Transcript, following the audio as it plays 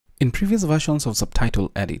In previous versions of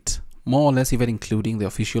Subtitle Edit, more or less even including the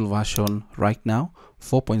official version right now,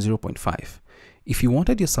 4.0.5, if you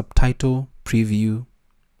wanted your subtitle preview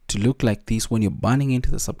to look like this when you're burning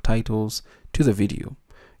into the subtitles to the video,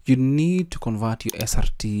 you need to convert your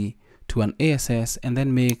SRT to an ASS and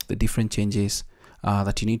then make the different changes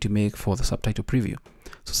that you need to make for the subtitle preview.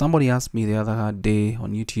 So somebody asked me the other day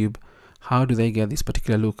on YouTube, how do they get this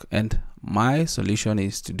particular look? And my solution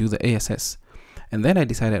is to do the ASS. And then I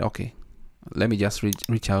decided, okay, let me just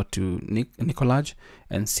reach out to Nicolaj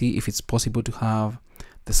and see if it's possible to have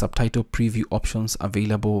the subtitle preview options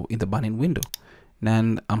available in the burn-in window.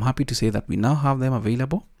 And I'm happy to say that we now have them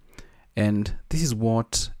available. And this is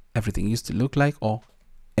what everything used to look like, or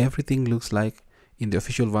everything looks like in the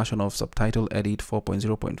official version of Subtitle Edit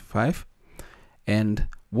 4.0.5. And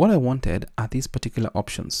what I wanted are these particular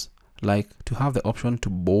options, like to have the option to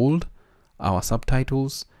bold our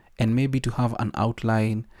subtitles and maybe to have an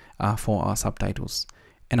outline for our subtitles.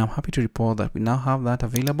 And I'm happy to report that we now have that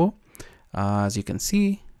available. As you can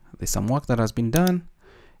see, there's some work that has been done,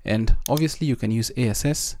 and obviously you can use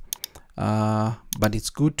ASS, but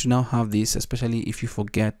it's good to now have this, especially if you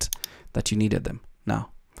forget that you needed them.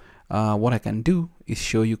 Now, what I can do is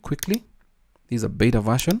show you quickly. This is a beta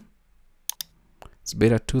version. It's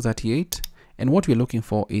beta 238, and what we're looking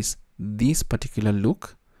for is this particular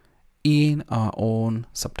look in our own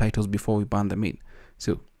subtitles before we burn them in.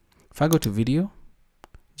 So if I go to video,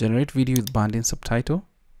 generate video with burned in subtitle,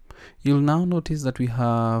 you'll now notice that we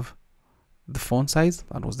have the font size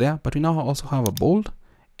that was there, but we now also have a bold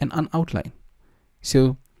and an outline.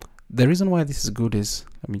 So the reason why this is good is,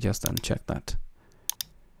 let me just uncheck that.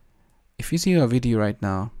 If you see our video right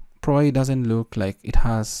now, probably doesn't look like it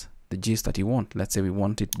has the gist that you want. Let's say we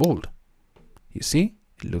want it bold. You see,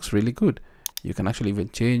 it looks really good. You can actually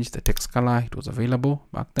even change the text color. It was available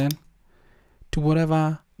back then to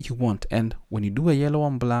whatever you want. And when you do a yellow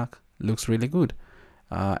and black, looks really good.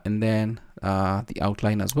 And then the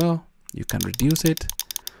outline as well, you can reduce it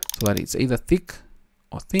so that it's either thick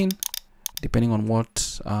or thin, depending on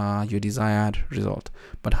what your desired result.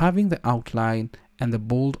 But having the outline and the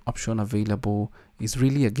bold option available is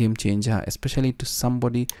really a game changer, especially to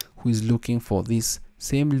somebody who is looking for this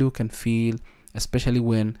same look and feel, especially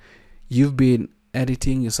when you've been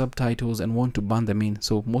editing your subtitles and want to burn them in.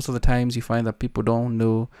 So most of the times you find that people don't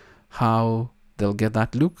know how they'll get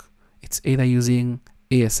that look. It's either using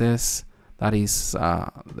ASS, that is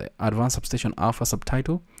the Advanced Substation Alpha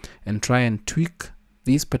subtitle, and try and tweak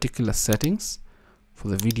these particular settings for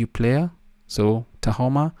the video player. So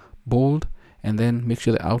Tahoma, bold, and then make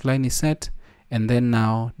sure the outline is set. And then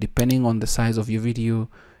now, depending on the size of your video,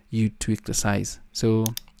 you tweak the size. So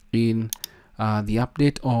in the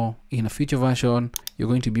update or in a future version, you're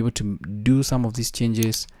going to be able to do some of these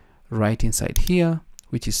changes right inside here,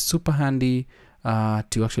 which is super handy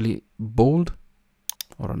to actually bold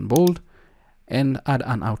or unbold and add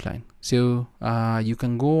an outline. So you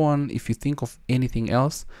can go on if you think of anything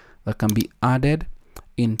else that can be added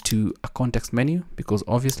into a context menu, because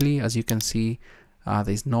obviously, as you can see,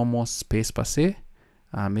 there's no more space per se,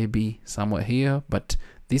 maybe somewhere here, but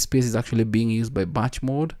this space is actually being used by batch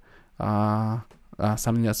mode.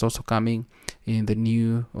 Something that's also coming in the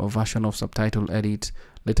new version of Subtitle Edit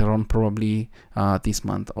later on, probably this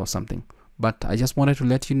month or something. But I just wanted to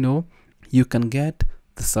let you know you can get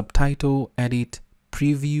the Subtitle Edit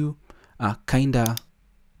preview kinda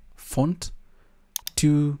font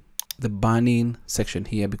to the burn-in section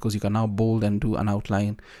here, because you can now bold and do an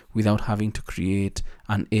outline without having to create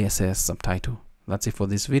an ASS subtitle. That's it for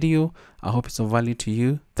this video. I hope it's of value to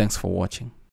you. Thanks for watching.